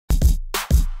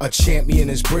A champion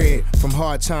is bred from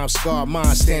hard times, scarred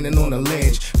mind standing on the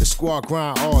ledge. The squad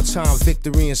grind, all time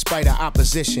victory in spite of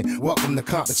opposition. Welcome to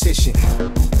competition.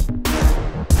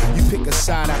 You pick a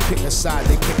side, I pick a side,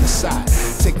 they pick a side.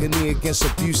 Take a knee against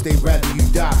abuse, they rather you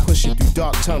die. Pushing through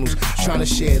dark tunnels, trying to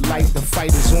shed light. The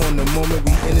fight is on the moment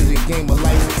we enter the game of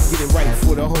life. Get it right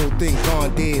before the whole thing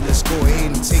gone dead. Let's go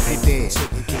ahead and take it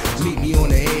there. Meet me on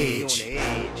the edge.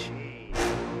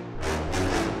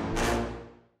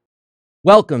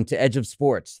 Welcome to Edge of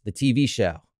Sports, the TV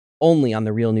show, only on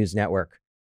the Real News Network.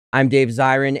 I'm Dave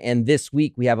Zirin, and this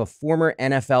week we have a former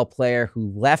NFL player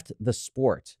who left the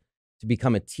sport to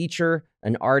become a teacher,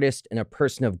 an artist, and a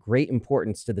person of great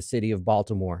importance to the city of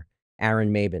Baltimore,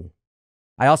 Aaron Maybin.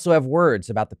 I also have words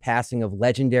about the passing of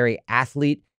legendary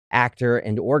athlete, actor,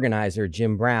 and organizer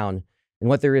Jim Brown and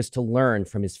what there is to learn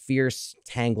from his fierce,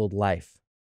 tangled life.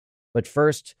 But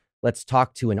first, let's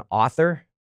talk to an author,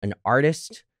 an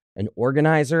artist, an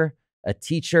organizer, a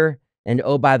teacher, and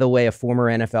oh, by the way, a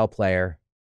former NFL player.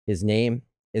 His name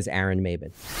is Aaron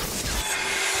Maybin.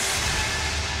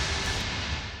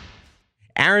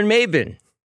 Aaron Maybin.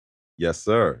 Yes,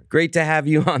 sir. Great to have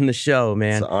you on the show,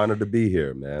 man. It's an honor to be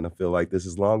here, man. I feel like this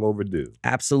is long overdue.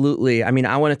 Absolutely. I mean,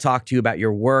 I want to talk to you about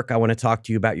your work. I want to talk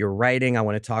to you about your writing. I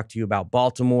want to talk to you about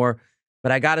Baltimore.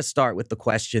 But I got to start with the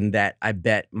question that I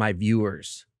bet my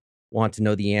viewers want to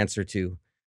know the answer to.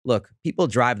 Look, people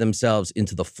drive themselves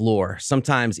into the floor,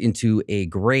 sometimes into a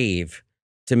grave,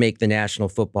 to make the National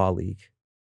Football League.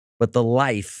 But the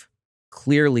life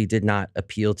clearly did not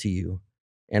appeal to you.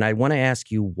 And I want to ask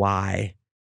you why.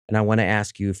 And I want to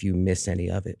ask you if you miss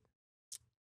any of it.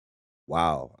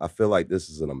 Wow. I feel like this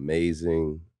is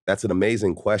that's an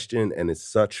amazing question. And it's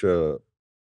such a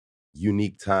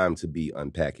unique time to be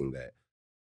unpacking that.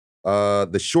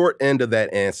 The short end of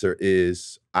that answer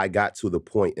is I got to the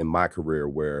point in my career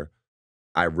where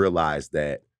I realized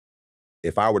that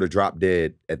if I were to drop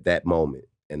dead at that moment,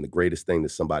 and the greatest thing that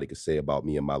somebody could say about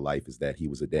me in my life is that he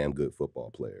was a damn good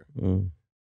football player,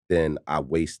 then I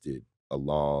wasted a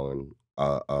long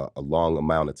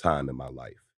amount of time in my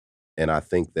life. And I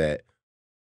think that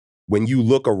when you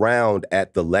look around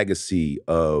at the legacy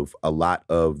of a lot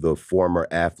of the former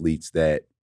athletes that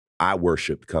I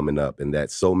worshiped coming up and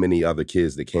that so many other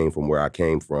kids that came from where I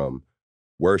came from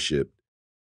worshiped,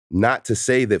 not to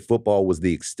say that football was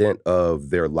the extent of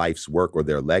their life's work or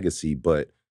their legacy, but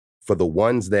for the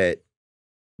ones that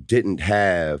didn't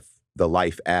have the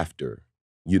life after,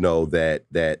 you know, that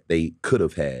they could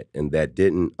have had and that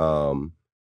didn't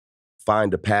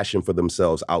find a passion for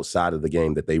themselves outside of the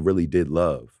game that they really did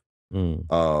love.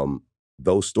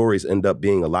 Those stories end up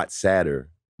being a lot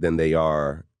sadder than they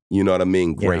are, you know what I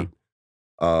mean, great.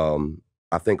 Yeah.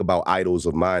 I think about idols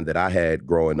of mine that I had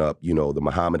growing up, you know, the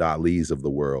Muhammad Ali's of the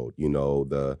world, you know,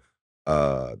 the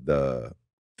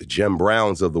Jim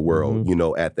Browns of the world, you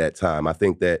know, at that time. I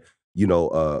think that, you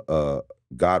know,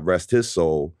 God rest his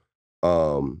soul.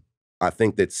 I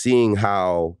think that seeing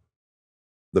how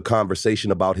the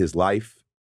conversation about his life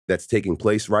that's taking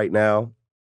place right now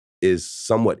is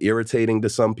somewhat irritating to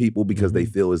some people because they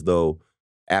feel as though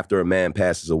after a man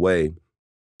passes away,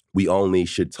 we only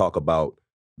should talk about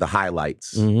the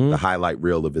highlights, the highlight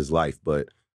reel of his life. But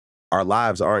our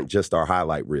lives aren't just our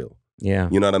highlight reel. Yeah.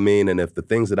 You know what I mean? And if the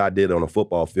things that I did on a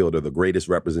football field are the greatest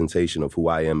representation of who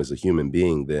I am as a human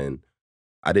being, then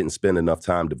I didn't spend enough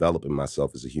time developing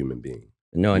myself as a human being.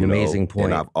 No, an amazing point.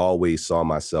 And I've always saw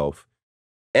myself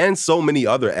and so many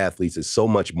other athletes as so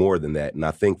much more than that. And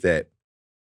I think that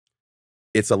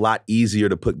it's a lot easier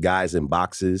to put guys in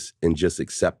boxes and just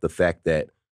accept the fact that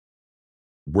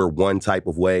we're one type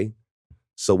of way.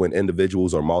 So when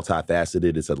individuals are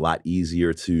multifaceted, it's a lot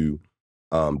easier to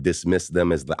dismiss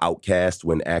them as the outcast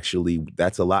when actually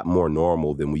that's a lot more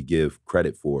normal than we give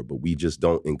credit for. But we just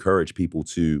don't encourage people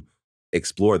to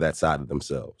explore that side of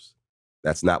themselves.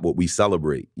 That's not what we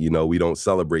celebrate. You know, we don't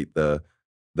celebrate the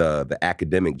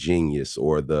academic genius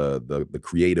or the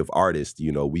creative artist.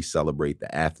 You know, we celebrate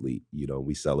the athlete. You know,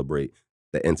 we celebrate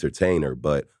the entertainer.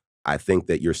 But I think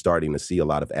that you're starting to see a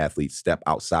lot of athletes step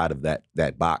outside of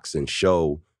that box and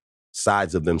show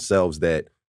sides of themselves that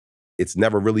it's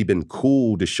never really been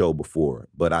cool to show before.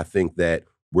 But I think that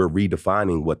we're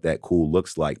redefining what that cool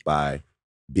looks like by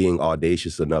being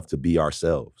audacious enough to be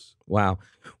ourselves. Wow.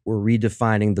 We're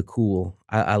redefining the cool.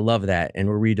 I love that. And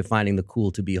we're redefining the cool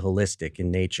to be holistic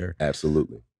in nature.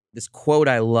 Absolutely. This quote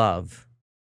I love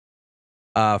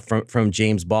from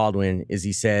James Baldwin is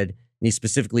he said, and he's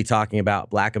specifically talking about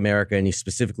Black America, and he's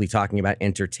specifically talking about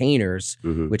entertainers,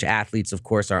 which athletes, of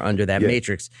course, are under that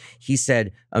matrix. He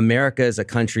said, America is a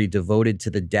country devoted to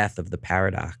the death of the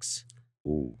paradox.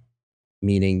 Ooh.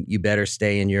 meaning you better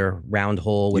stay in your round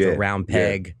hole with a round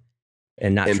peg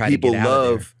and not try to get out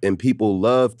of there. And people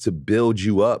love to build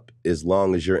you up as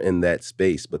long as you're in that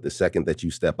space. But the second that you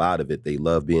step out of it, they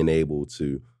love being able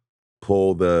to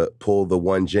pull the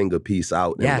one Jenga piece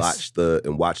out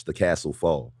and watch the castle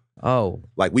fall. Oh.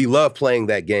 Like, we love playing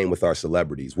that game with our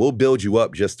celebrities. We'll build you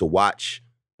up just to watch,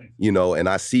 and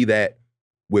I see that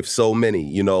with so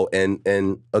many,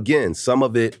 and again, some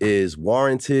of it is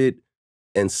warranted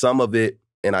and some of it,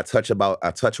 and I touch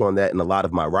on that in a lot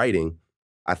of my writing.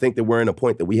 I think that we're in a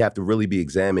point that we have to really be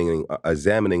examining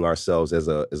ourselves as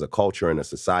a culture and a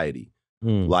society.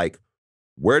 Like,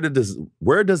 where does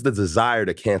the desire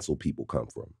to cancel people come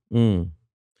from?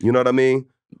 You know what I mean?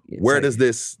 Where does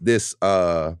this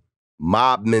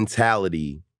mob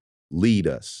mentality lead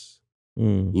us?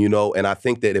 And I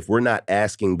think that if we're not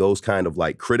asking those kind of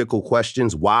like critical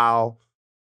questions while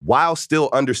still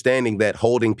understanding that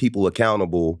holding people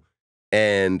accountable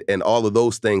and all of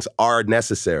those things are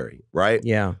necessary, right?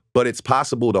 Yeah. But it's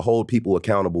possible to hold people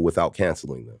accountable without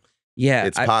canceling them. Yeah.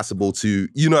 It's possible to,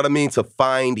 to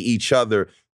find each other.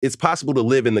 It's possible to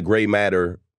live in the gray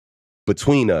matter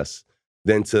between us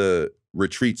than to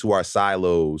retreat to our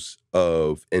silos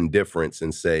of indifference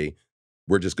and say,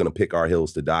 we're just going to pick our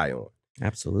hills to die on.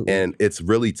 Absolutely. And it's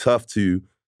really tough to,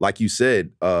 like you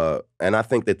said, and I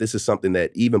think that this is something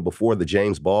that even before the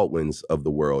James Baldwins of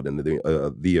the world and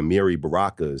the Amiri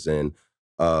Barakas and,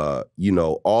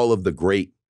 all of the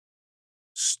great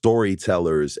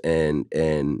storytellers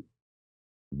and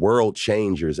world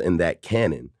changers in that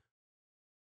canon,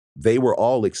 they were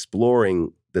all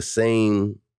exploring the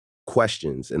same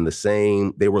questions and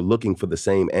they were looking for the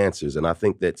same answers. And I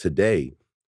think that today,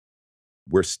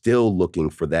 we're still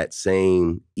looking for that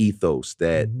same ethos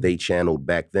that they channeled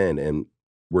back then. And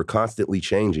we're constantly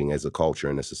changing as a culture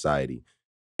and a society.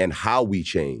 And how we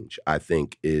change, I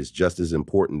think, is just as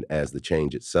important as the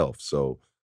change itself. So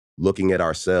looking at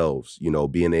ourselves,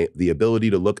 being the ability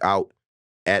to look out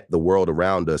at the world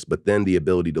around us, but then the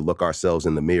ability to look ourselves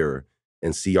in the mirror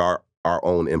and see our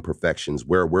own imperfections,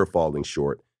 where we're falling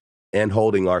short, and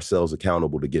holding ourselves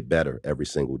accountable to get better every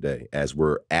single day as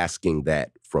we're asking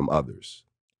that from others.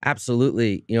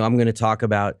 Absolutely. I'm going to talk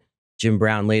about Jim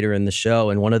Brown later in the show.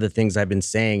 And one of the things I've been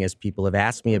saying as people have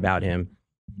asked me about him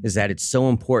is that it's so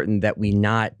important that we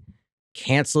not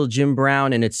cancel Jim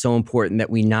Brown, and it's so important that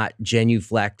we not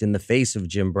genuflect in the face of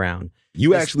Jim Brown.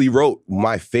 You actually wrote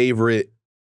my favorite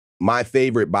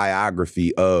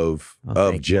biography of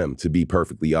Jim, to be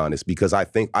perfectly honest, because I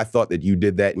thought that you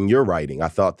did that in your writing. I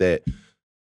thought that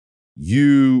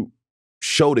you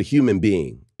showed a human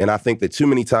being. And I think that too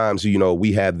many times,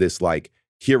 we have this like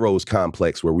heroes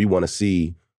complex where we want to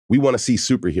see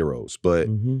superheroes, but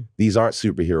these aren't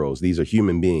superheroes. These are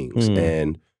human beings.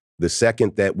 And the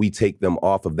second that we take them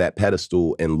off of that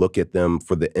pedestal and look at them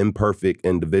for the imperfect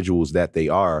individuals that they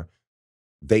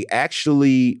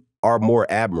actually are more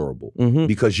admirable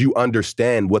because you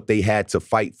understand what they had to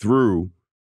fight through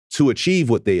to achieve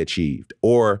what they achieved,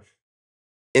 or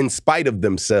in spite of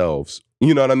themselves,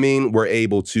 were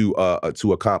able to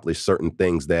accomplish certain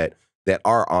things that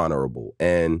are honorable.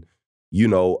 And,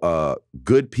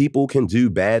 good people can do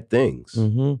bad things.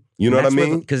 You know what I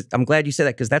mean? Because I'm glad you said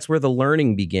that, because that's where the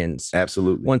learning begins.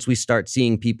 Absolutely. Once we start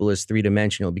seeing people as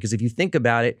three-dimensional. Because if you think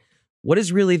about it, what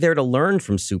is really there to learn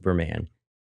from Superman?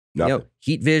 Nothing.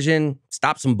 Heat vision,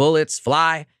 stop some bullets,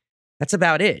 fly. That's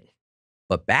about it.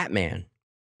 But Batman,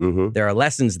 there are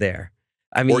lessons there.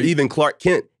 I mean, or even Clark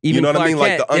Kent. You know what I mean?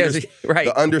 Like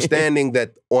the understanding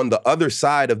that on the other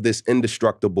side of this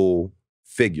indestructible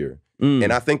figure.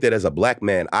 And I think that as a Black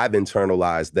man, I've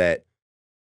internalized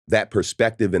that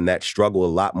perspective and that struggle a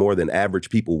lot more than average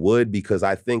people would, because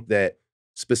I think that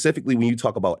specifically when you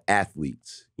talk about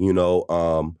athletes,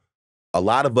 a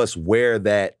lot of us wear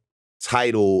that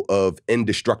title of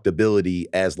indestructibility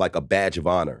as like a badge of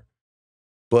honor.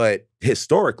 But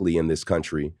historically in this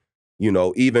country,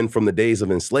 even from the days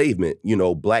of enslavement,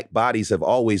 Black bodies have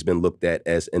always been looked at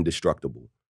as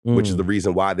indestructible, which is the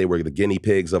reason why they were the guinea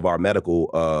pigs of our medical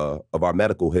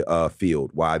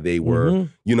field, why they were,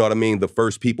 the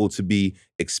first people to be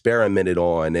experimented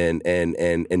on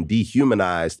and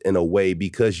dehumanized in a way,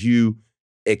 because you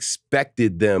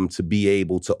expected them to be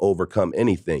able to overcome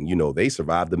anything. They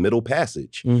survived the Middle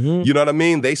Passage. You know what I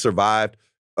mean? They survived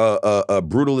a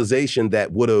brutalization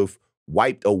that would have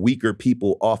wiped a weaker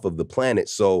people off of the planet.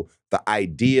 So the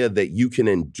idea that you can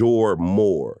endure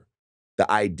more, the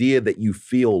idea that you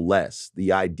feel less,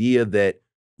 the idea that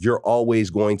you're always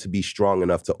going to be strong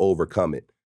enough to overcome it,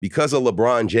 because a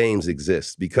LeBron James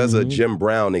exists, because a Jim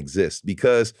Brown exists,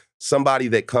 because somebody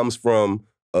that comes from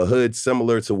a hood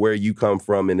similar to where you come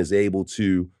from and is able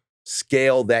to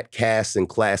scale that caste and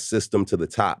class system to the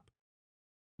top,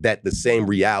 that the same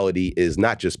reality is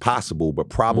not just possible, but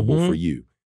probable for you,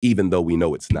 even though we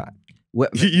know it's not.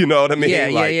 You know what I mean?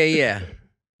 Yeah.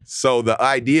 So the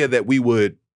idea that we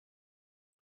would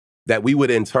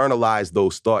internalize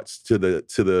those thoughts to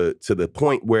the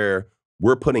point where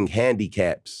we're putting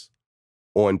handicaps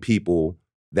on people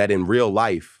that in real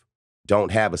life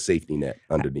don't have a safety net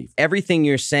underneath. Everything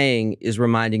you're saying is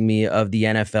reminding me of the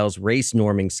NFL's race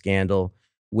norming scandal,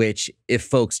 which, if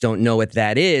folks don't know what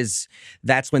that is,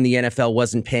 that's when the NFL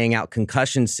wasn't paying out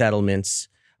concussion settlements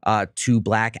to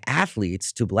black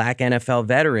athletes, to black NFL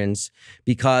veterans,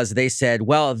 because they said,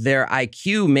 well, their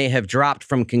IQ may have dropped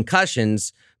from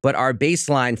concussions, but our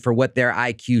baseline for what their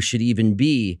IQ should even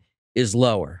be is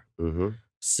lower. Mm-hmm.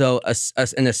 So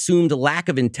an assumed lack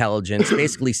of intelligence,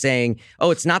 basically saying,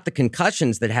 oh, it's not the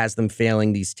concussions that has them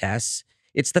failing these tests.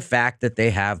 It's the fact that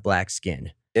they have black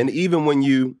skin. And even when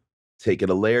you take it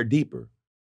a layer deeper,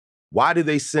 why do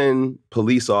they send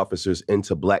police officers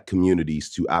into black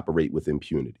communities to operate with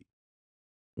impunity?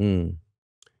 You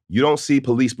don't see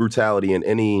police brutality in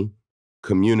any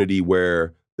community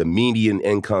where the median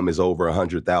income is over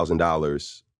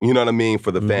 $100,000, you know what I mean,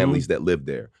 for the families that live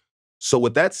there. So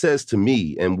what that says to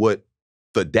me, and what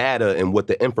the data and what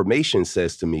the information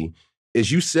says to me,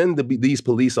 is you send these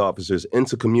police officers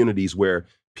into communities where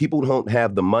people don't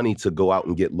have the money to go out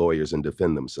and get lawyers and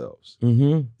defend themselves.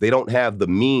 They don't have the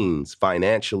means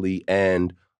financially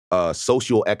and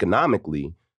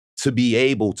socioeconomically to be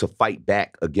able to fight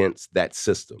back against that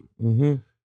system.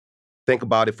 Think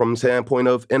about it from the standpoint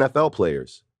of NFL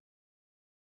players.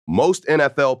 Most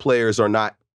NFL players are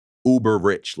not uber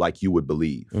rich like you would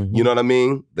believe. You know what I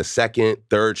mean? The second,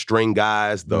 third string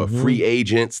guys, the free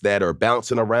agents that are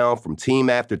bouncing around from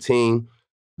team after team,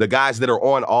 the guys that are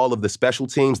on all of the special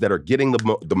teams that are getting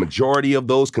the majority of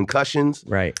those concussions,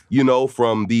 right? You know,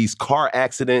 from these car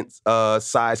accident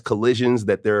size collisions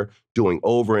that they're doing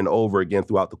over and over again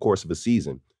throughout the course of a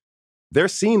season. They're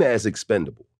seen as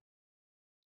expendable.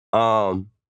 One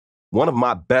of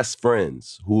my best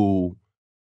friends, who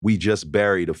we just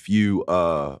buried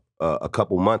a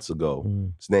couple months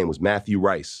ago, his name was Matthew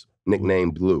Rice,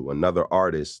 nicknamed Blue, another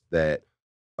artist that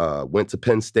went to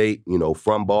Penn State, you know,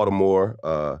 from Baltimore,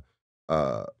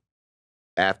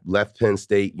 left Penn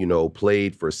State, you know,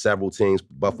 played for several teams,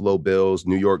 Buffalo Bills,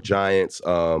 New York Giants,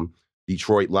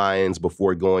 Detroit Lions,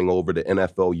 before going over to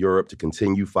NFL Europe to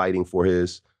continue fighting for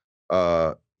his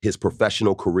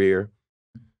professional career.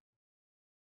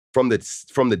 From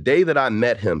the day that I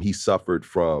met him, he suffered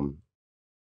from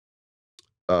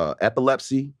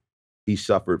epilepsy. He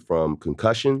suffered from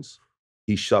concussions.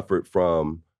 He suffered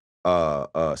from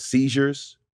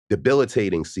seizures,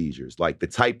 debilitating seizures, like the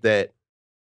type that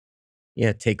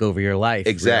take over your life.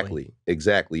 Exactly.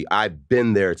 I've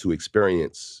been there to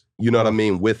experience, you know what I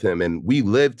mean, with him, and we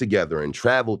lived together and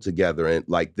traveled together, and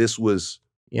like this was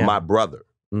my brother.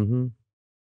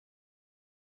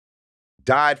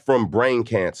 Died from brain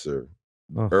cancer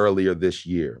earlier this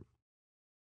year.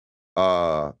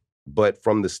 But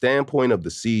from the standpoint of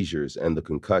the seizures and the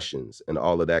concussions and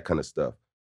all of that kind of stuff,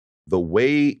 the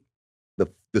way,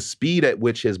 the speed at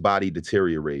which his body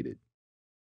deteriorated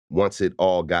once it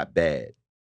all got bad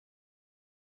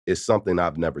is something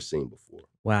I've never seen before.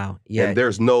 Wow. Yeah. And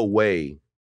there's no way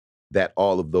that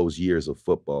all of those years of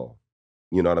football,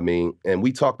 you know what I mean? And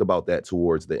we talked about that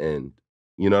towards the end,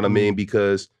 you know what I mean?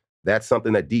 Because that's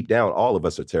something that deep down all of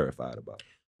us are terrified about.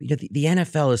 You know, the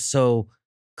NFL is so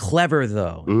clever,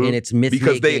 though, in its myth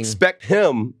because they expect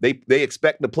him, they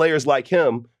expect the players like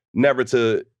him never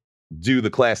to do the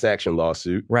class action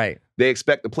lawsuit. Right. They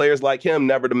expect the players like him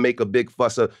never to make a big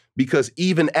fuss of, because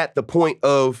even at the point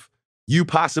of you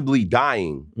possibly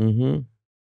dying,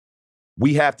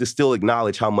 we have to still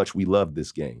acknowledge how much we love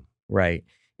this game. Right.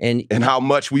 And how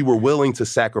much we were willing to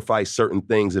sacrifice certain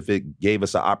things if it gave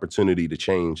us an opportunity to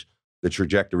change the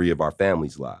trajectory of our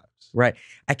families' lives. Right.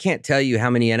 I can't tell you how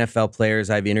many NFL players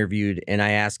I've interviewed, and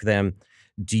I ask them,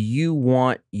 do you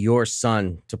want your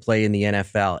son to play in the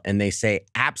NFL? And they say,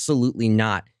 absolutely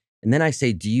not. And then I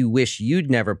say, do you wish you'd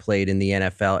never played in the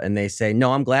NFL? And they say,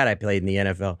 no, I'm glad I played in the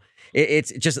NFL.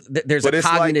 It's just, there's a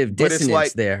cognitive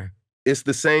dissonance there. It's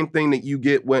the same thing that you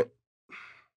get when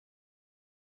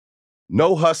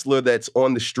no hustler that's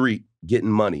on the street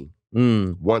getting money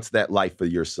wants that life for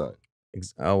your son.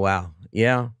 Oh, wow.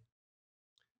 Yeah.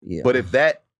 But if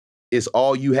that is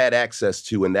all you had access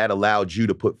to, and that allowed you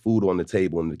to put food on the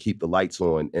table and to keep the lights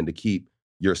on and to keep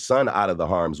your son out of the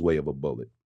harm's way of a bullet,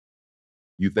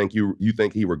 you think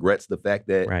he regrets the fact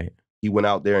that he went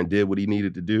out there and did what he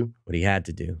needed to do. What he had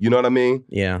to do. You know what I mean?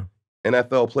 Yeah.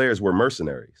 NFL players were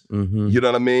mercenaries. Mm-hmm. You know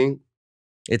what I mean?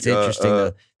 It's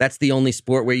interesting. That's the only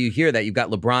sport where you hear that. You've got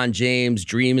LeBron James'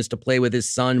 dream is to play with his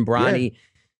son, Bronny.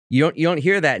 Yeah. You don't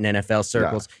hear that in NFL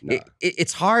circles. Nah.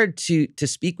 It's hard to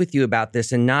speak with you about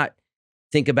this and not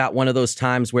think about one of those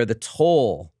times where the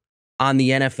toll on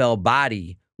the NFL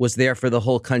body was there for the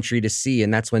whole country to see,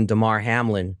 and that's when Damar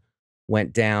Hamlin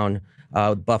went down,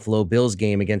 Buffalo Bills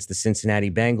game against the Cincinnati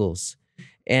Bengals.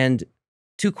 And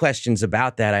 2 questions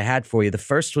about that I had for you. The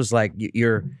first was like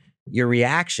your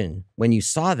reaction when you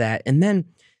saw that, and then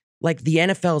like the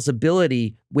NFL's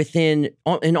ability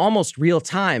in almost real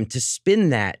time to spin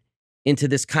that into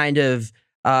this kind of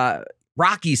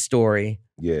Rocky story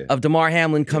of Damar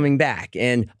Hamlin coming back.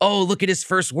 And, oh, look at his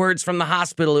first words from the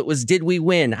hospital. It was, "Did we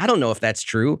win?" I don't know if that's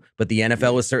true, but the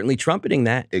NFL was certainly trumpeting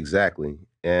that. Exactly.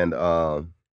 And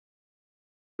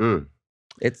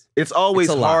it's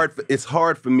always hard. It's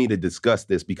hard for me to discuss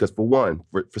this because, for one,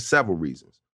 for several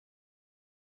reasons.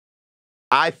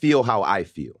 I feel how I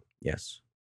feel. Yes.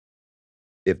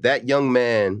 If that young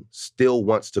man still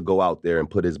wants to go out there and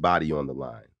put his body on the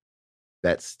line,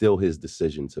 that's still his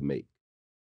decision to make.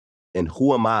 And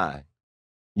who am I,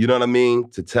 you know what I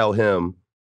mean, to tell him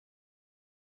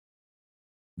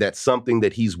that something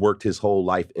that he's worked his whole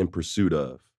life in pursuit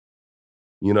of,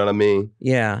 you know what I mean?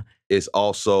 Yeah. Is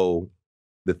also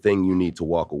the thing you need to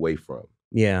walk away from.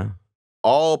 Yeah.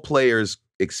 All players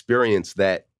experience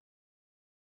that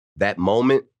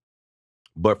moment,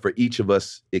 but for each of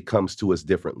us, it comes to us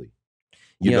differently,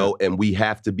 you know, and we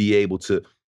have to be able to.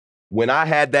 When I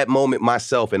had that moment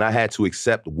myself and I had to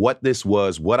accept what this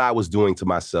was, what I was doing to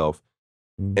myself,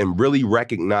 and really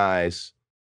recognize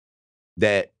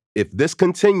that if this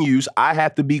continues, I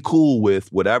have to be cool with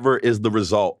whatever is the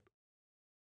result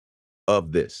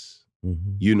of this,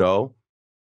 you know?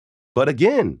 But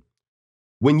again,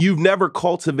 when you've never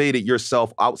cultivated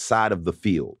yourself outside of the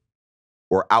field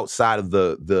or outside of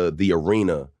the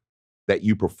arena that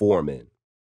you perform in,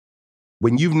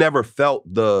 when you've never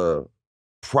felt the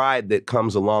pride that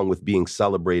comes along with being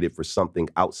celebrated for something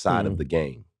outside of the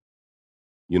game.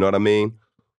 You know what I mean?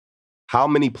 How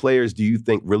many players do you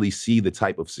think really see the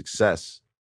type of success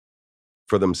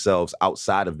for themselves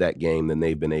outside of that game than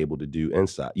they've been able to do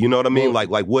inside? You know what I mean? Like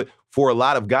what, for a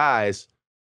lot of guys,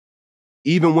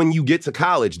 even when you get to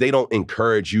college, they don't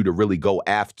encourage you to really go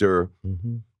after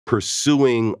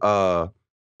pursuing a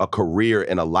career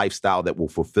and a lifestyle that will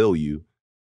fulfill you.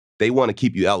 They want to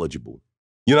keep you eligible.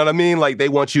 You know what I mean? Like they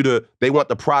want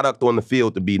the product on the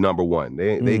field to be number one.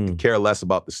 They care less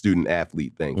about the student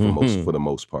athlete thing for the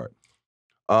most part.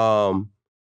 And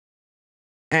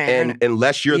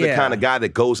unless you're the kind of guy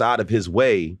that goes out of his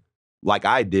way, like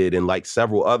I did, and like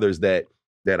several others that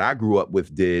I grew up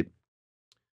with did,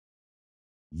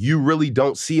 you really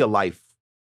don't see a life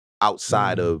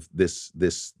outside of this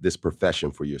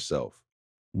profession for yourself.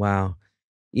 Wow.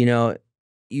 You know,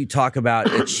 you talk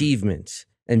about achievement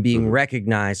and being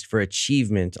recognized for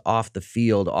achievement off the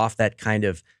field, off that kind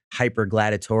of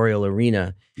hyper-gladiatorial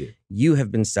arena. Yeah. You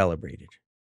have been celebrated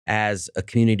as a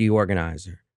community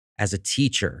organizer, as a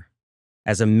teacher,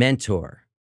 as a mentor,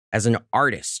 as an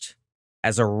artist,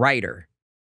 as a writer.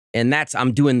 And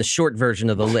I'm doing the short version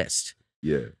of the list.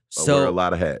 Yeah, so I wear a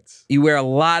lot of hats. You wear a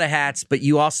lot of hats, but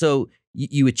you also,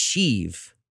 you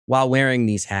achieve while wearing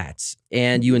these hats,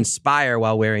 and you inspire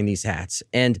while wearing these hats.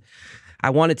 And I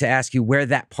wanted to ask you where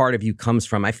that part of you comes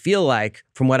from. I feel like,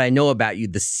 from what I know about you,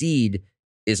 the seed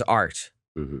is art,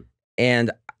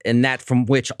 and that from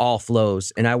which all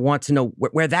flows. And I want to know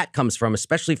where that comes from,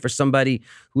 especially for somebody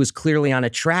who is clearly on a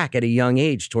track at a young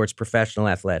age towards professional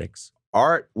athletics.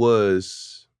 Art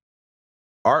was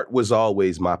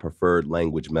always my preferred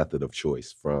language method of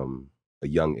choice from a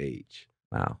young age.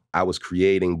 Wow. I was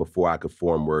creating before I could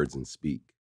form words and speak.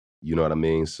 You know what I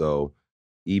mean? So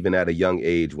even at a young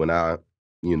age, when I,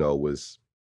 was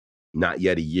not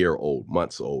yet a year old,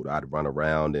 months old, I'd run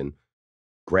around and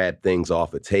grab things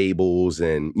off of tables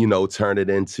and, turn it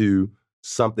into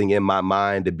something in my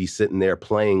mind to be sitting there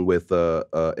playing with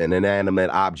an inanimate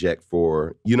object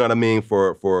for,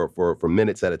 for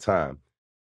minutes at a time.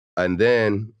 And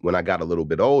then when I got a little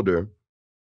bit older,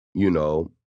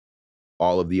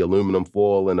 all of the aluminum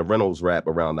foil and the Reynolds wrap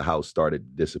around the house started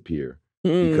to disappear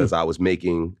because I was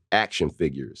making action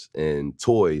figures and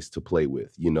toys to play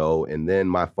with, And then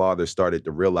my father started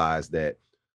to realize that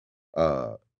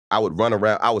I would run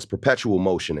around. I was perpetual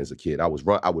motion as a kid. I would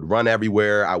run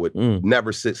everywhere. I would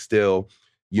never sit still.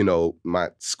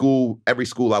 Every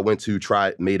school I went to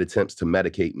made attempts to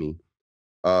medicate me.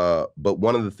 But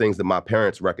one of the things that my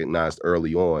parents recognized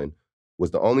early on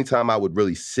was the only time I would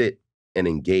really sit and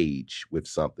engage with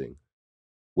something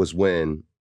was when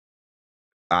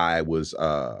I was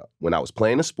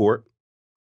playing a sport,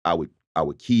 I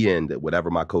would key in to whatever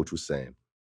my coach was saying.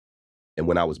 And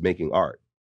when I was making art,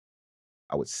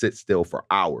 I would sit still for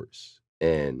hours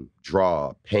and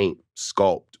draw, paint,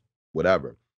 sculpt,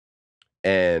 whatever.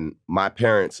 And my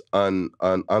parents,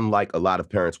 unlike a lot of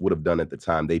parents would have done at the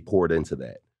time, they poured into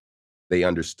that. They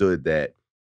understood that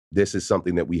this is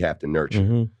something that we have to nurture.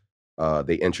 Mm-hmm.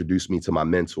 They introduced me to my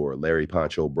mentor, Larry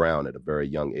Poncho Brown, at a very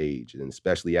young age. And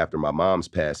especially after my mom's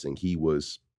passing,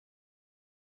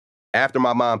 after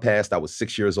my mom passed, I was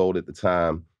 6 years old at the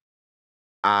time.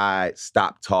 I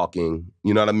stopped talking.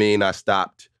 You know what I mean? I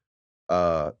stopped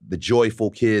the joyful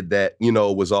kid that,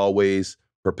 was always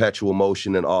perpetual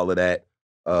motion and all of that.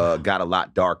 Got a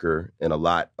lot darker and a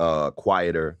lot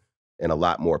quieter and a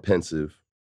lot more pensive.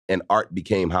 And art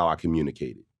became how I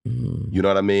communicated. You know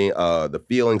what I mean? The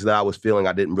feelings that I was feeling,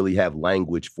 I didn't really have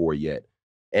language for yet.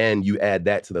 And you add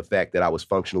that to the fact that I was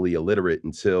functionally illiterate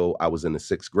until I was in the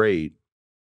 6th grade.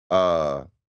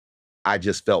 I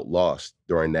just felt lost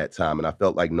during that time. And I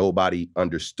felt like nobody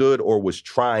understood or was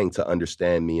trying to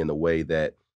understand me in a way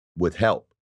that would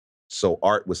help. So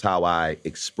art was how I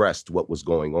expressed what was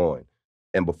going on.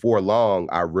 And before long,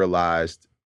 I realized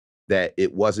that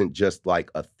it wasn't just like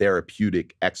a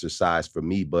therapeutic exercise for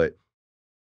me, but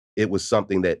it was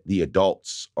something that the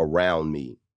adults around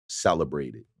me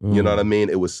celebrated. You know what I mean?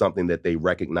 It was something that they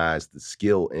recognized the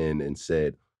skill in and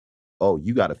said, oh,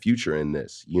 you got a future in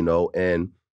this, And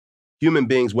human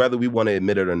beings, whether we want to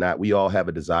admit it or not, we all have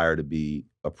a desire to be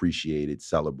appreciated,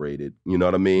 celebrated, you know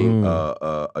what I mean?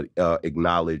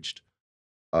 Acknowledged,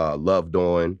 loved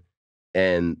on.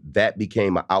 And that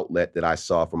became an outlet that I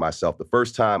saw for myself. The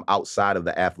first time outside of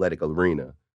the athletic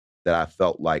arena that I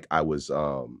felt like I was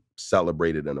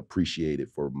celebrated and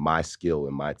appreciated for my skill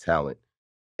and my talent.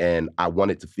 And I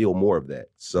wanted to feel more of that.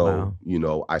 So,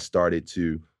 I started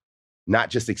to not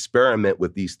just experiment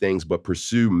with these things, but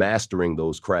pursue mastering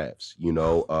those crafts,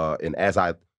 and as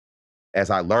I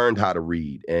learned how to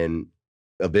read and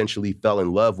eventually fell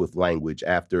in love with language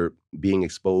after being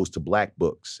exposed to Black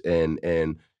books and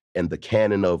the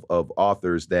canon of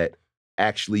authors that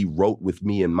actually wrote with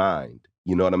me in mind,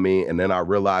 you know what I mean? And then I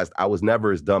realized I was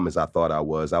never as dumb as I thought I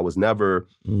was. I was never,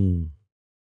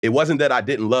 It wasn't that I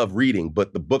didn't love reading,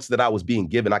 but the books that I was being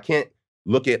given, I can't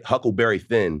look at Huckleberry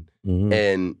Finn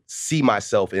and see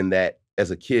myself in that as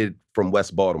a kid from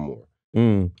West Baltimore.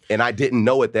 And I didn't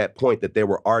know at that point that there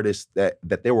were artists, that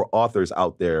there were authors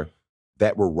out there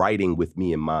that were writing with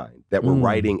me in mind, that were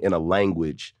writing in a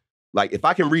language. Like if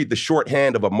I can read the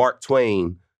shorthand of a Mark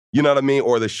Twain, you know what I mean?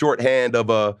 Or the shorthand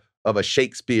of a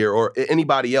Shakespeare or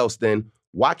anybody else, then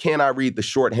why can't I read the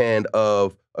shorthand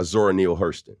of a Zora Neale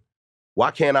Hurston? Why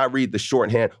can't I read the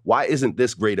shorthand? Why isn't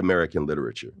this great American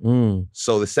literature?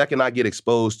 So the second I get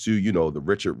exposed to, the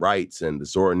Richard Wrights and the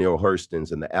Zora Neale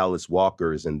Hurstons and the Alice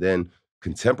Walkers, and then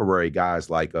contemporary guys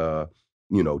like,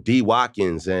 D.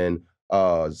 Watkins and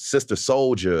Sister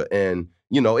Souljah, and,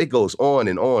 it goes on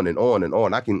and on and on and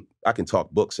on. I can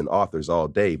talk books and authors all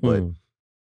day, but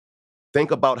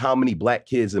think about how many Black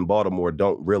kids in Baltimore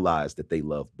don't realize that they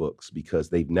love books because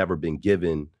they've never been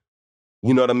given,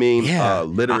 you know what I mean? Yeah.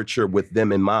 Literature with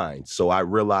them in mind. So I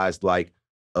realized like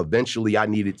eventually I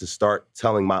needed to start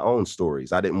telling my own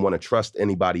stories. I didn't want to trust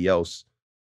anybody else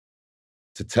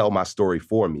to tell my story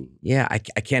for me. Yeah, I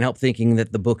can't help thinking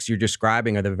that the books you're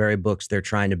describing are the very books they're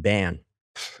trying to ban.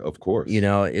 Of course.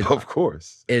 Of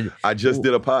course. I just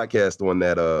did a podcast on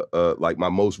that. Like my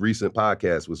most recent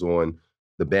podcast was on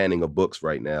the banning of books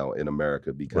right now in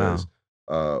America because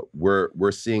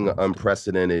we're seeing an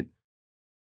unprecedented.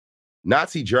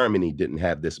 Nazi Germany didn't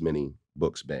have this many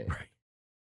books banned. Right.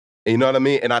 And you know what I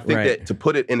mean? And I think that to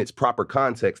put it in its proper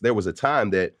context, there was a time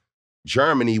that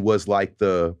Germany was like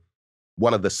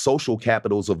one of the social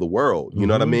capitals of the world. You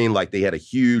know what I mean? Like they had a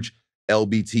huge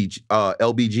LGBTQ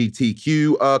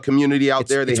community out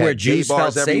there. They had gay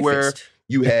bars everywhere. Safest.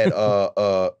 You had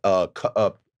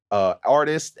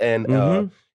artists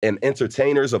and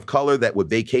entertainers of color that would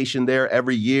vacation there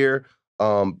every year.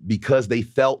 Because they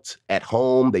felt at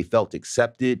home, they felt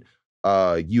accepted.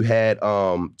 You had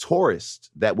tourists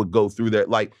that would go through there.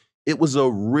 Like it was a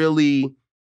really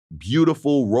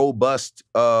beautiful, robust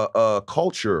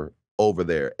culture over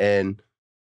there. And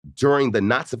during the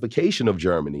Nazification of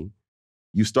Germany,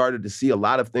 you started to see a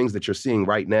lot of things that you're seeing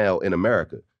right now in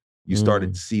America. You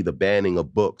started to see the banning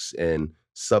of books and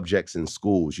subjects in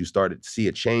schools. You started to see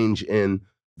a change in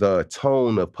the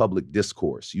tone of public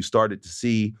discourse. You started to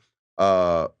see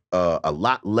a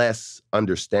lot less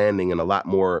understanding and a lot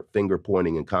more finger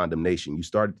pointing and condemnation. You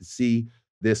started to see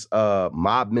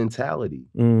mob mentality,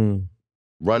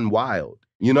 run wild.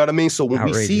 You know what I mean? So when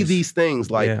we see these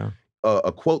things, like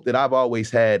a quote that I've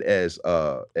always had as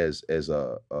a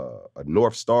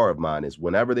North Star of mine is,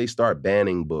 whenever they start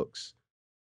banning books,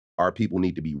 our people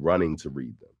need to be running to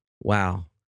read them. Wow.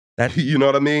 You know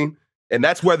what I mean? And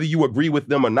that's whether you agree with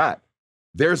them or not.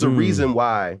 There's a reason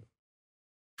why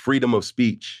freedom of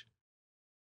speech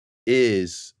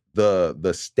is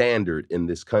the standard in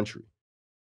this country.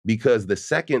 Because the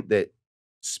second that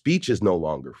speech is no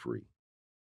longer free,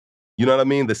 you know what I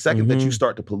mean? The second that you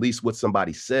start to police what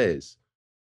somebody says,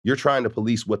 you're trying to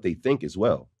police what they think as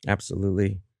well.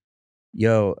 Absolutely.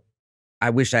 Yo,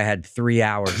 I wish I had 3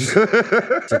 hours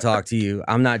to talk to you.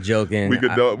 I'm not joking. We could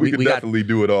definitely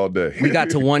do it all day. We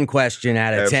got to one question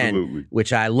out of Absolutely. 10,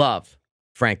 which I love,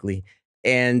 frankly.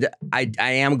 And I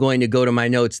am going to go to my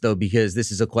notes, though, because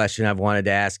this is a question I've wanted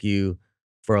to ask you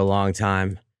for a long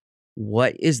time.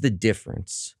 What is the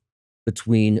difference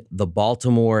between the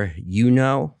Baltimore you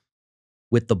know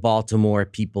with the Baltimore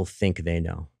people think they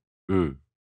know?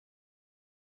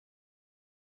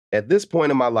 At this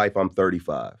point in my life, I'm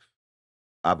 35.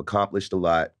 I've accomplished a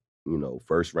lot, you know,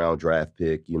 first round draft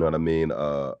pick, you know what I mean?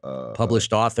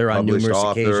 Published author on numerous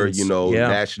occasions. You know,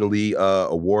 nationally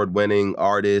award-winning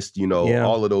artist, you know,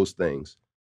 all of those things.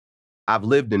 I've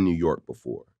lived in New York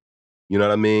before. You know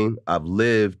what I mean? I've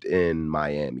lived in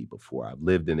Miami before. I've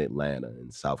lived in Atlanta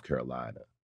and South Carolina.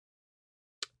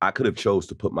 I could have chose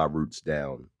to put my roots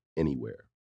down anywhere.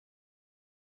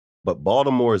 But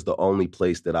Baltimore is the only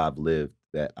place that I've lived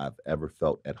that I've ever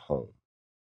felt at home.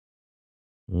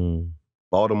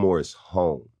 Baltimore is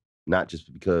home, not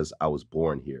just because I was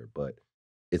born here, but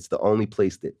it's the only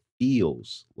place that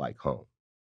feels like home.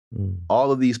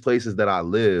 All of these places that I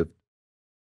lived,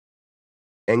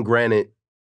 and granted,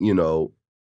 you know,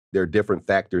 there are different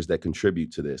factors that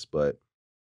contribute to this, but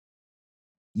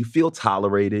you feel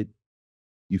tolerated,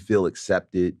 you feel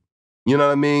accepted, you know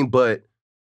what I mean? But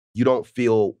you don't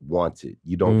feel wanted,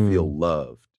 you don't feel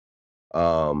loved.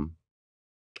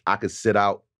 I could sit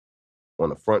out on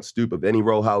the front stoop of any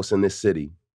row house in this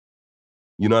city,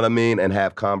 you know what I mean, and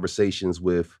have conversations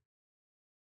with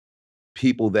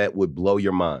people that would blow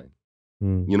your mind.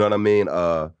 You know what I mean?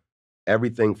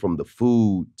 Everything from the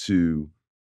food to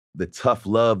the tough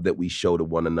love that we show to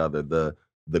one another,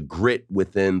 the grit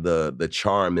within the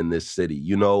charm in this city.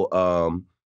 You know,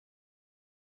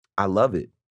 I love it.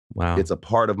 Wow. It's a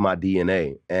part of my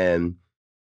DNA. And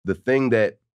the thing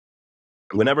that,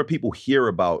 whenever people hear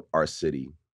about our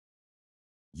city,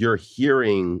 you're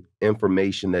hearing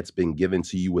information that's been given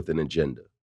to you with an agenda.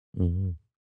 And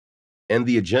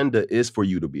the agenda is for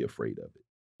you to be afraid of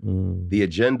it. The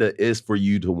agenda is for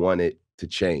you to want it to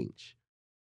change.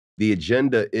 The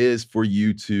agenda is for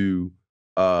you to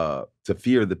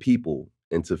fear the people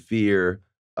and to fear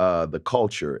the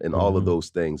culture and all of those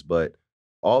things. But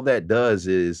all that does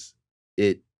is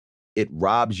it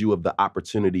robs you of the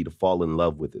opportunity to fall in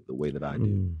love with it the way that I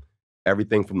do.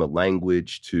 Everything from the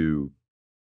language to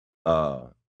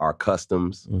our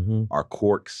customs, our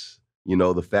quirks, you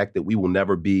know, the fact that we will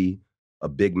never be a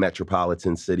big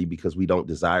metropolitan city because we don't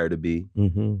desire to be.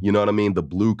 You know what I mean? The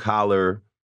blue collar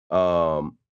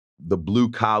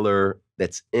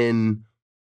that's in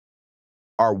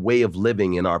our way of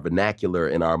living, in our vernacular,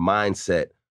 in our mindset,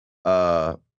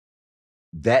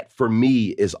 that for me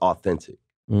is authentic.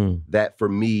 That for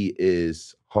me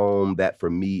is home. That for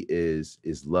me is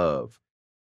love.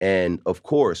 And of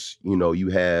course, you know, you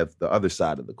have the other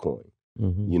side of the coin.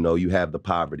 You know, you have the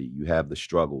poverty, you have the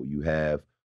struggle, you have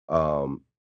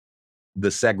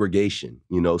the segregation.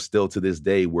 You know, still to this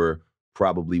day, we're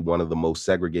probably one of the most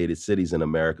segregated cities in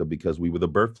America because we were the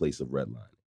birthplace of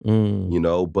redlining. You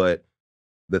know, but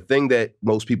the thing that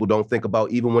most people don't think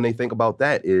about, even when they think about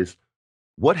that, is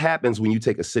what happens when you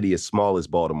take a city as small as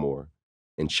Baltimore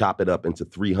and chop it up into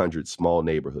 300 small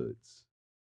neighborhoods.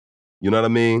 You know what I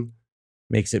mean?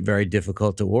 Makes it very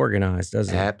difficult to organize,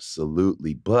 doesn't it?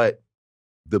 Absolutely. But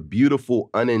the beautiful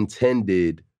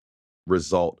unintended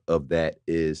result of that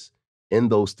is, in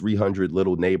those 300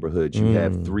 little neighborhoods, you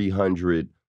have 300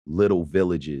 little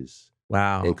villages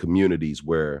and communities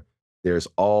where there's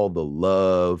all the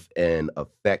love and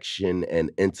affection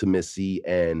and intimacy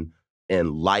and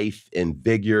life and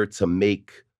vigor to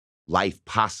make life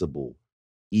possible,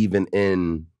 even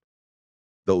in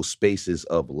those spaces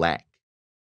of lack.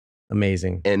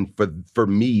 Amazing. And for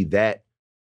me, that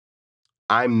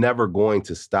I'm never going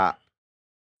to stop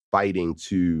fighting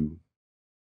to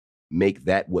make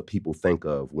that what people think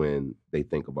of when they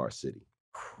think of our city.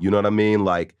 You know what I mean?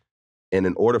 Like, and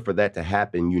in order for that to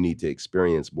happen, you need to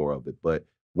experience more of it. But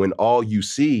when all you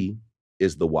see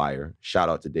is The Wire. Shout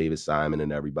out to David Simon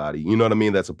and everybody. You know what I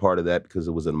mean? That's a part of that because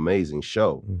it was an amazing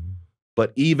show. Mm-hmm.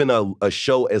 But even a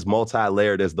show as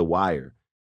multi-layered as The Wire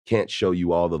can't show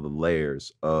you all of the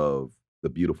layers of the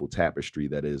beautiful tapestry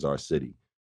that is our city.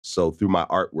 So through my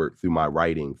artwork, through my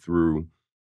writing, through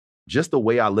just the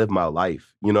way I live my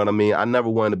life, you know what I mean? I never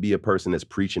want to be a person that's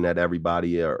preaching at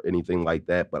everybody or anything like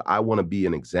that, but I want to be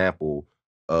an example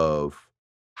of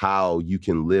how you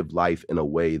can live life in a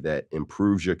way that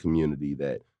improves your community,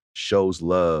 that shows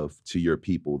love to your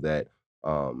people, that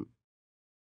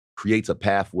creates a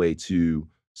pathway to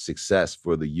success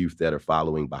for the youth that are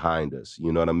following behind us.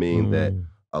 You know what I mean? That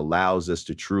allows us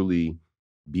to truly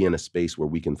be in a space where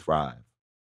we can thrive.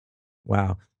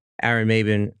 Wow. Aaron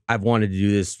Maybin, I've wanted to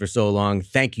do this for so long.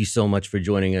 Thank you so much for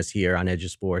joining us here on Edge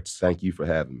of Sports. Thank you for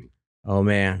having me. Oh,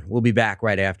 man. We'll be back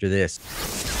right after this.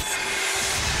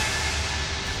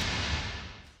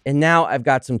 And now I've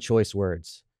got some choice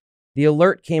words. The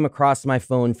alert came across my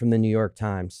phone from the New York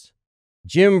Times.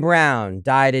 Jim Brown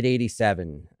died at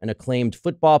 87, an acclaimed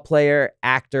football player,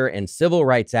 actor, and civil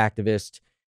rights activist.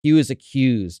 He was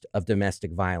accused of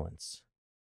domestic violence.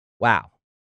 Wow.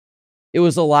 It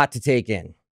was a lot to take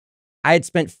in. I had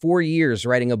spent 4 years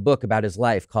writing a book about his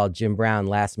life called Jim Brown,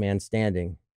 Last Man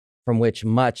Standing, from which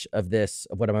much of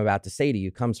what I'm about to say to you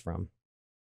comes from.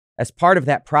 As part of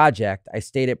that project, I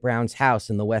stayed at Brown's house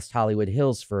in the West Hollywood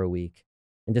Hills for a week,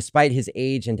 and despite his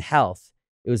age and health,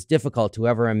 it was difficult to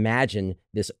ever imagine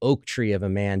this oak tree of a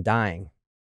man dying.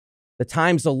 The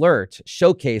Times alert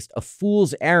showcased a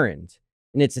fool's errand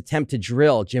in its attempt to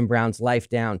drill Jim Brown's life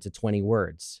down to 20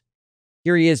 words.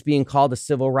 Here he is being called a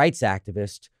civil rights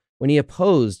activist when he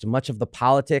opposed much of the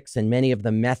politics and many of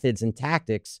the methods and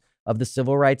tactics of the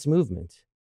civil rights movement.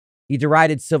 He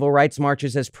derided civil rights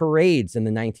marches as parades in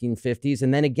the 1950s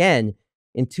and then again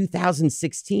in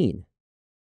 2016.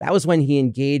 That was when he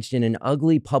engaged in an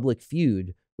ugly public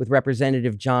feud with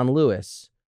Representative John Lewis,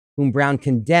 whom Brown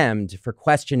condemned for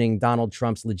questioning Donald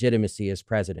Trump's legitimacy as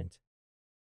president.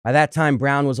 By that time,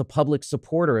 Brown was a public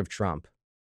supporter of Trump,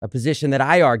 a position that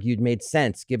I argued made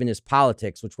sense given his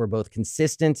politics, which were both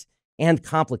consistent and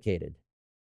complicated.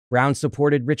 Brown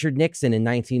supported Richard Nixon in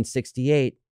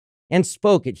 1968 and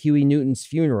spoke at Huey Newton's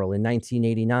funeral in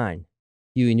 1989,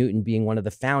 Huey Newton being one of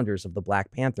the founders of the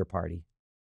Black Panther Party.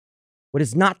 What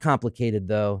is not complicated,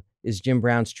 though, is Jim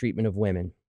Brown's treatment of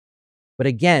women. But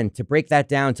again, to break that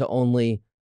down to only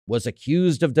was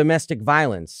accused of domestic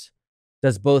violence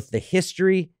does both the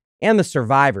history and the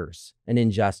survivors an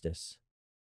injustice.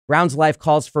 Brown's life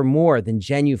calls for more than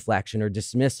genuflection or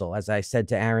dismissal, as I said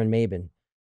to Aaron Maybin.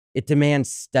 It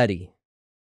demands study.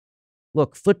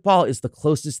 Look, football is the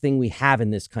closest thing we have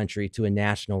in this country to a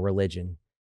national religion,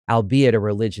 albeit a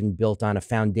religion built on a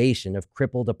foundation of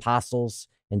crippled apostles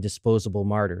and disposable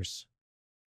martyrs.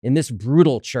 In this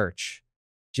brutal church,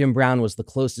 Jim Brown was the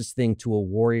closest thing to a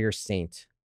warrior saint.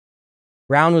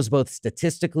 Brown was both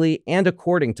statistically and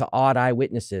according to awed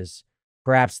eyewitnesses,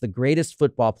 perhaps the greatest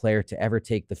football player to ever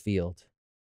take the field.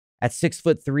 At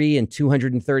 6'3" and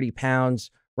 230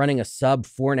 pounds, running a sub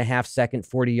 4.5 second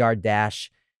 40-yard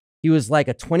dash, he was like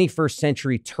a 21st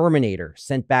century Terminator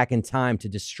sent back in time to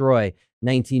destroy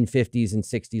 1950s and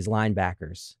 60s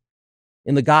linebackers.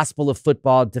 In the gospel of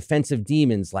football, defensive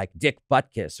demons like Dick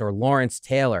Butkus or Lawrence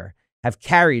Taylor have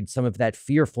carried some of that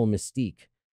fearful mystique,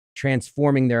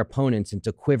 transforming their opponents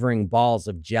into quivering balls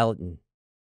of gelatin.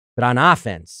 But on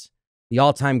offense, the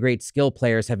all-time great skill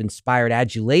players have inspired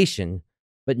adulation,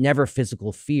 but never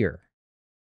physical fear.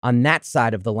 On that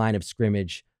side of the line of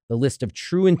scrimmage, the list of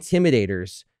true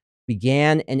intimidators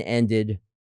began and ended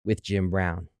with Jim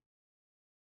Brown.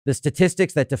 The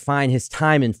statistics that define his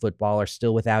time in football are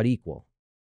still without equal.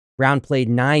 Brown played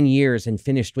 9 years and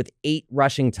finished with 8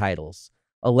 rushing titles,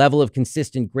 a level of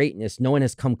consistent greatness no one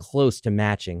has come close to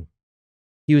matching.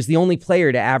 He was the only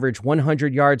player to average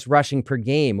 100 yards rushing per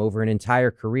game over an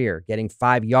entire career, getting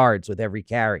 5 yards with every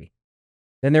carry.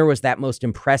 Then there was that most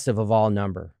impressive of all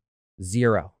number,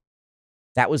 0.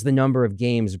 That was the number of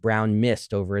games Brown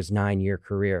missed over his 9-year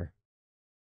career.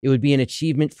 It would be an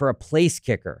achievement for a place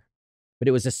kicker, but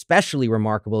it was especially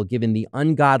remarkable given the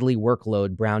ungodly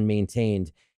workload Brown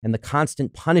maintained and the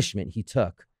constant punishment he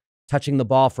took, touching the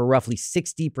ball for roughly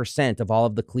 60% of all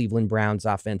of the Cleveland Browns'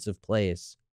 offensive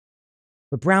plays.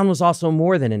 But Brown was also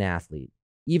more than an athlete,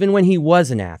 even when he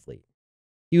was an athlete.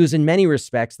 He was in many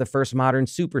respects the first modern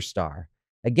superstar,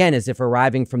 again as if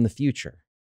arriving from the future.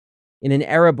 In an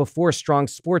era before strong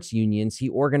sports unions, he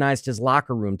organized his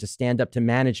locker room to stand up to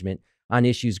management on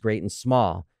issues great and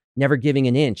small, never giving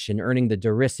an inch and earning the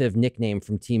derisive nickname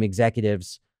from team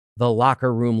executives, the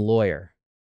locker room lawyer.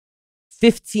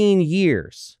 15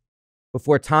 years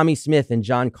Before Tommy Smith and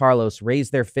John Carlos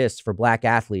raised their fists for black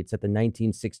athletes at the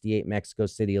 1968 Mexico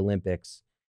City Olympics,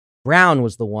 Brown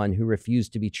was the one who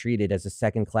refused to be treated as a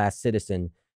second-class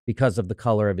citizen because of the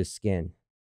color of his skin.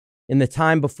 In the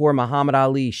time before Muhammad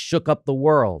Ali shook up the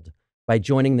world by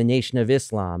joining the Nation of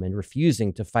Islam and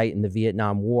refusing to fight in the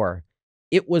Vietnam War,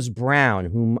 it was Brown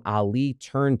whom Ali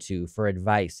turned to for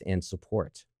advice and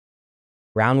support.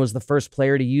 Brown was the first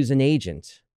player to use an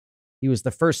agent. He was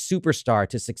the first superstar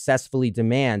to successfully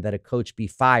demand that a coach be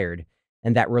fired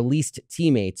and that released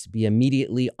teammates be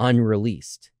immediately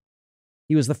unreleased.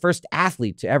 He was the first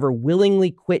athlete to ever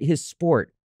willingly quit his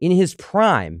sport in his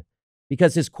prime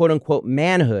because his quote-unquote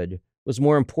manhood was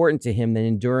more important to him than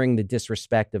enduring the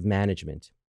disrespect of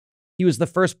management. He was the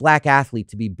first black athlete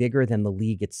to be bigger than the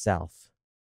league itself.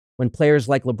 When players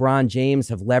like LeBron James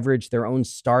have leveraged their own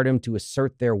stardom to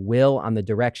assert their will on the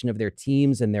direction of their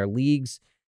teams and their leagues,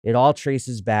 it all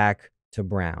traces back to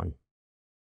Brown.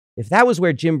 If that was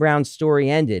where Jim Brown's story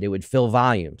ended, it would fill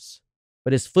volumes.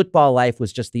 But his football life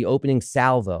was just the opening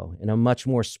salvo in a much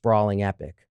more sprawling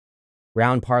epic.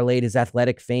 Brown parlayed his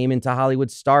athletic fame into Hollywood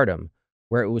stardom,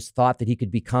 where it was thought that he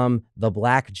could become the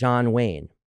Black John Wayne.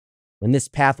 When this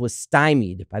path was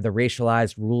stymied by the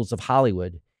racialized rules of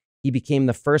Hollywood, he became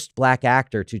the first black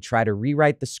actor to try to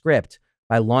rewrite the script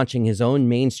by launching his own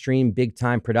mainstream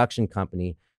big-time production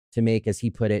company to make, as he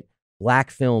put it,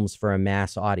 black films for a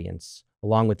mass audience,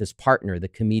 along with his partner, the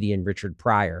comedian Richard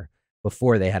Pryor,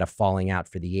 before they had a falling out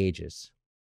for the ages.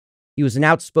 He was an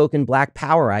outspoken black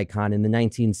power icon in the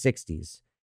 1960s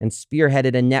and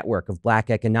spearheaded a network of black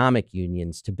economic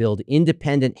unions to build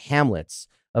independent hamlets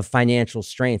of financial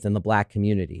strength in the black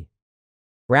community.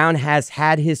 Brown has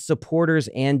had his supporters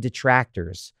and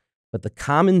detractors, but the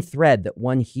common thread that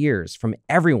one hears from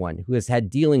everyone who has had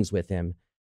dealings with him,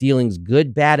 dealings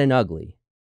good, bad, and ugly,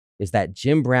 is that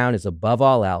Jim Brown is above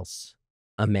all else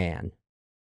a man.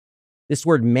 This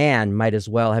word man might as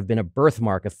well have been a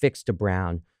birthmark affixed to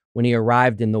Brown when he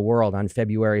arrived in the world on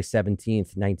February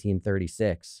 17th,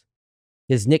 1936.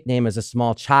 His nickname as a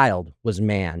small child was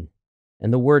Man,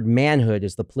 and the word manhood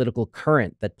is the political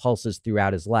current that pulses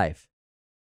throughout his life.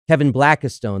 Kevin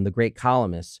Blackistone, the great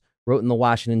columnist, wrote in the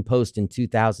Washington Post in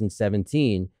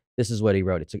 2017, this is what he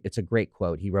wrote. It's a great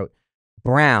quote. He wrote,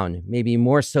 "Brown, maybe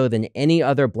more so than any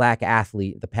other black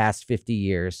athlete the past 50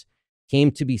 years,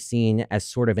 came to be seen as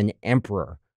sort of an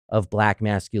emperor of black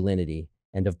masculinity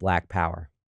and of black power."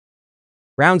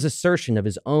 Brown's assertion of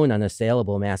his own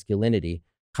unassailable masculinity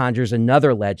conjures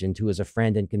another legend who is a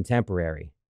friend and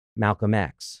contemporary, Malcolm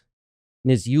X.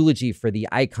 In his eulogy for the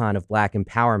icon of black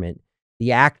empowerment,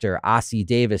 the actor Ossie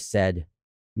Davis said,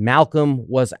 "Malcolm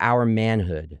was our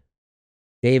manhood."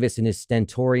 Davis, in his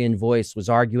stentorian voice, was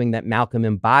arguing that Malcolm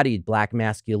embodied black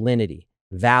masculinity,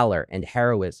 valor, and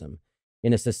heroism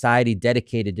in a society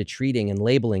dedicated to treating and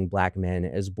labeling black men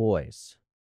as boys.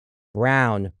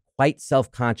 Brown quite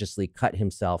self-consciously cut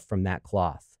himself from that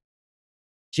cloth.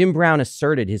 Jim Brown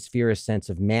asserted his fierce sense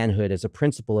of manhood as a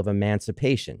principle of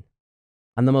emancipation.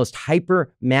 On the most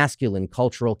hyper-masculine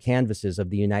cultural canvases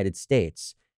of the United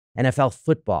States, NFL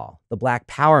football, the Black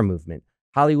Power movement,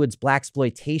 Hollywood's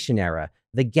blaxploitation era,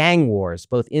 the gang wars,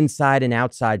 both inside and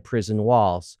outside prison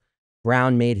walls,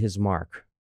 Brown made his mark.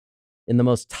 In the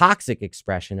most toxic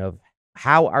expression of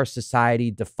how our society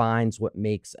defines what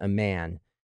makes a man,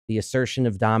 the assertion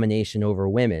of domination over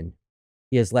women,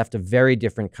 he has left a very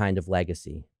different kind of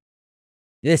legacy.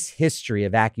 This history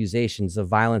of accusations of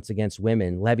violence against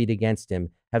women levied against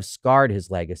him have scarred his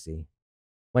legacy.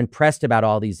 When pressed about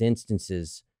all these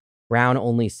instances, Brown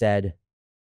only said,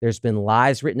 "There's been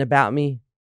lies written about me.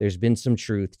 There's been some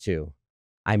truth, too.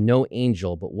 I'm no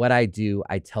angel, but what I do,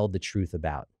 I tell the truth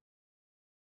about."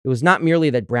 It was not merely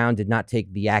that Brown did not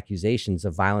take the accusations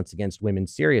of violence against women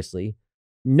seriously.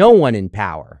 No one in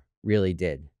power really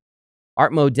did.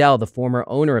 Art Modell, the former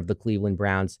owner of the Cleveland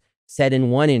Browns, said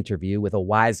in one interview with a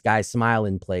wise guy smile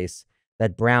in place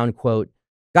that Brown, quote,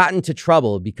 "got into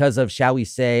trouble because of, shall we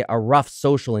say, a rough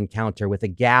social encounter with a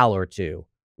gal or two,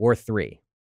 or three."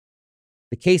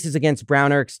 The cases against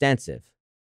Brown are extensive.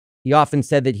 He often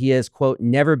said that he has, quote,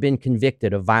 "never been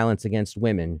convicted of violence against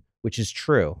women," which is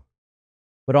true.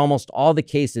 But almost all the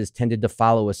cases tended to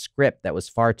follow a script that was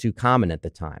far too common at the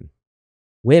time.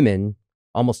 Women,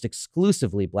 almost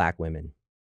exclusively black women,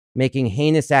 making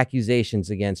heinous accusations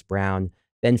against Brown,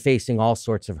 then facing all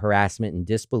sorts of harassment and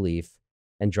disbelief,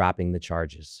 and dropping the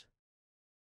charges.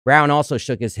 Brown also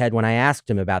shook his head when I asked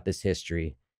him about this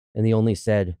history, and he only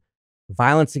said,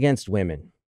 "Violence against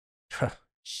women.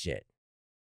 Shit."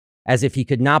 As if he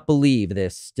could not believe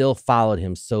this still followed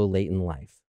him so late in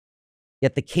life.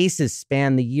 Yet the cases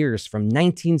span the years from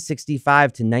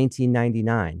 1965 to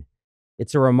 1999.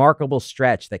 It's a remarkable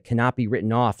stretch that cannot be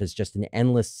written off as just an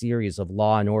endless series of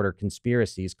law and order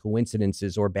conspiracies,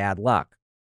 coincidences, or bad luck.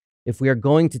 If we are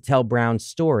going to tell Brown's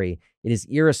story, it is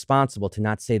irresponsible to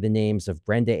not say the names of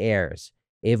Brenda Ayers,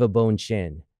 Ava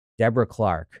Bone-Chin, Deborah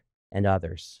Clark, and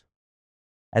others.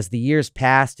 As the years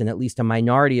passed and at least a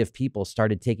minority of people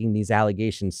started taking these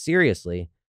allegations seriously,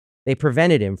 they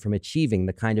prevented him from achieving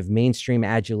the kind of mainstream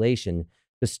adulation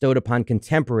bestowed upon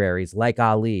contemporaries like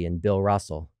Ali and Bill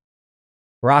Russell.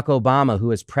 Barack Obama,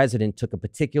 who as president took a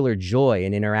particular joy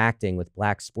in interacting with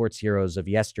black sports heroes of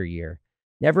yesteryear,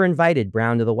 never invited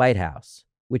Brown to the White House,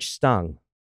 which stung.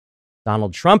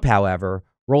 Donald Trump, however,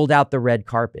 rolled out the red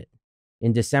carpet.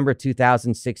 In December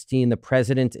 2016, the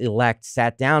president-elect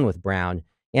sat down with Brown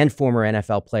and former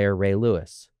NFL player Ray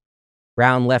Lewis.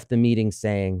 Brown left the meeting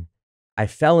saying, "I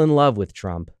fell in love with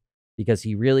Trump because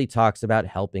he really talks about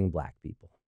helping black people."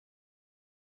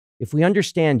 If we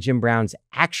understand Jim Brown's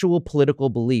actual political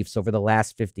beliefs over the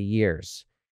last 50 years,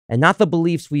 and not the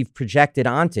beliefs we've projected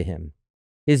onto him,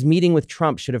 his meeting with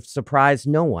Trump should have surprised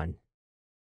no one.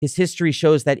 His history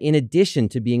shows that in addition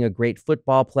to being a great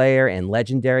football player and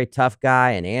legendary tough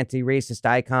guy and anti-racist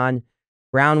icon,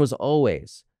 Brown was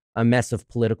always a mess of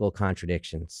political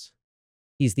contradictions.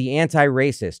 He's the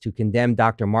anti-racist who condemned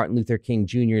Dr. Martin Luther King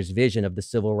Jr.'s vision of the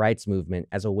civil rights movement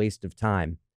as a waste of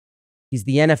time. He's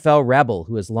the NFL rebel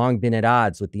who has long been at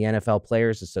odds with the NFL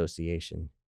Players Association.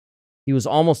 He was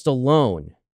almost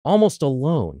alone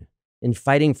in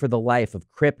fighting for the life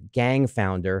of Crip gang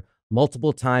founder,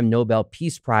 multiple-time Nobel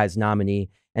Peace Prize nominee,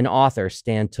 and author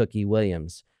Stan Tookie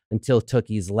Williams until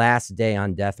Tookie's last day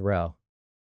on death row.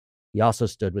 He also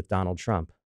stood with Donald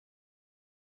Trump.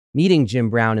 Meeting Jim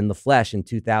Brown in the flesh in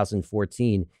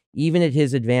 2014, even at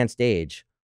his advanced age,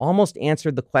 almost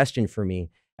answered the question for me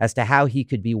as to how he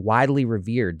could be widely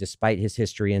revered despite his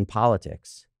history in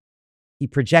politics. He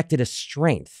projected a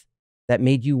strength that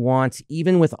made you want,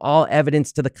 even with all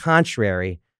evidence to the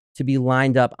contrary, to be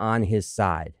lined up on his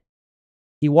side.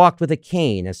 He walked with a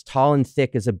cane as tall and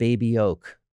thick as a baby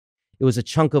oak. It was a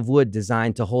chunk of wood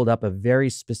designed to hold up a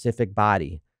very specific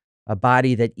body, a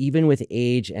body that even with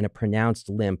age and a pronounced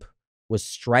limp was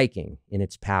striking in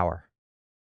its power.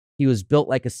 He was built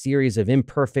like a series of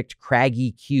imperfect,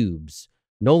 craggy cubes,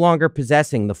 no longer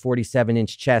possessing the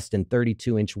 47-inch chest and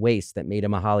 32-inch waist that made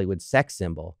him a Hollywood sex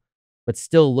symbol, but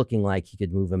still looking like he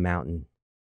could move a mountain.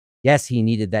 Yes, he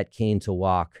needed that cane to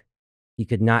walk. He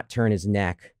could not turn his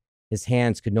neck. His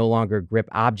hands could no longer grip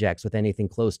objects with anything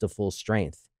close to full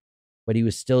strength. But he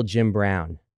was still Jim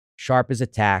Brown, sharp as a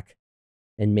tack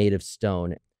and made of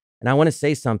stone. And I want to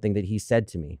say something that he said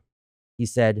to me. He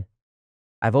said,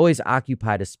 "I've always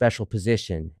occupied a special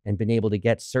position and been able to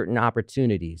get certain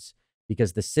opportunities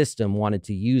because the system wanted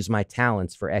to use my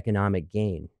talents for economic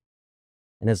gain.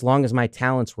 And as long as my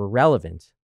talents were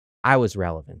relevant, I was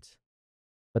relevant.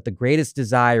 But the greatest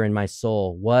desire in my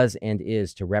soul was and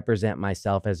is to represent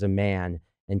myself as a man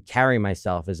and carry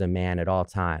myself as a man at all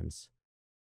times.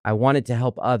 I wanted to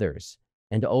help others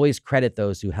and always credit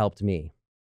those who helped me.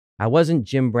 I wasn't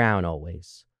Jim Brown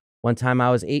always. One time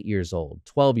I was 8 years old,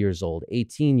 12 years old,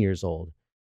 18 years old.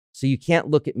 So you can't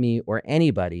look at me or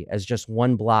anybody as just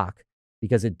one block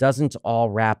because it doesn't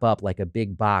all wrap up like a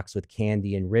big box with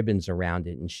candy and ribbons around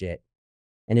it and shit.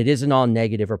 And it isn't all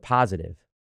negative or positive.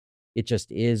 It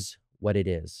just is what it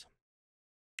is."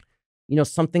 You know,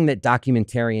 something that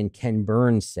documentarian Ken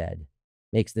Burns said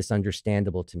makes this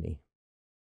understandable to me.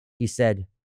 He said,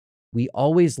 "We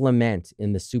always lament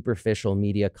in the superficial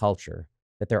media culture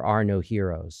that there are no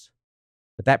heroes.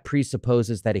 But that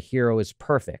presupposes that a hero is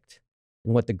perfect.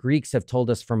 And what the Greeks have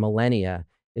told us for millennia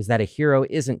is that a hero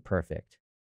isn't perfect.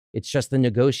 It's just the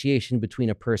negotiation between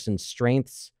a person's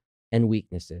strengths and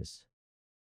weaknesses.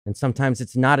 And sometimes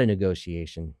it's not a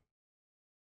negotiation.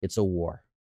 It's a war."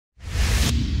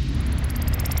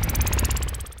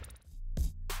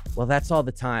 Well, that's all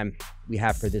the time we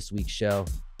have for this week's show.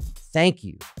 Thank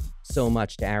you so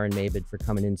much to Aaron Maybin for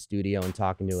coming in studio and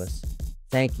talking to us.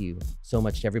 Thank you so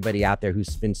much to everybody out there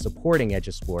who's been supporting Edge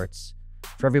of Sports.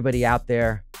 For everybody out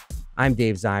there, I'm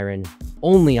Dave Zirin,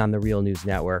 only on the Real News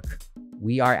Network.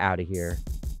 We are out of here.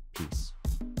 Peace.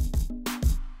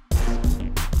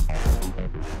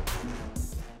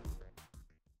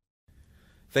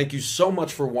 Thank you so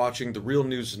much for watching the Real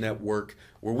News Network,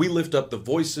 where we lift up the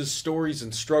voices, stories,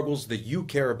 and struggles that you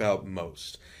care about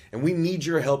most. And we need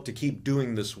your help to keep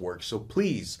doing this work. So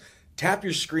please, tap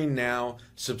your screen now,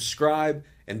 subscribe,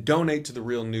 and donate to the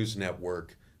Real News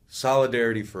Network.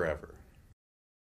 Solidarity forever.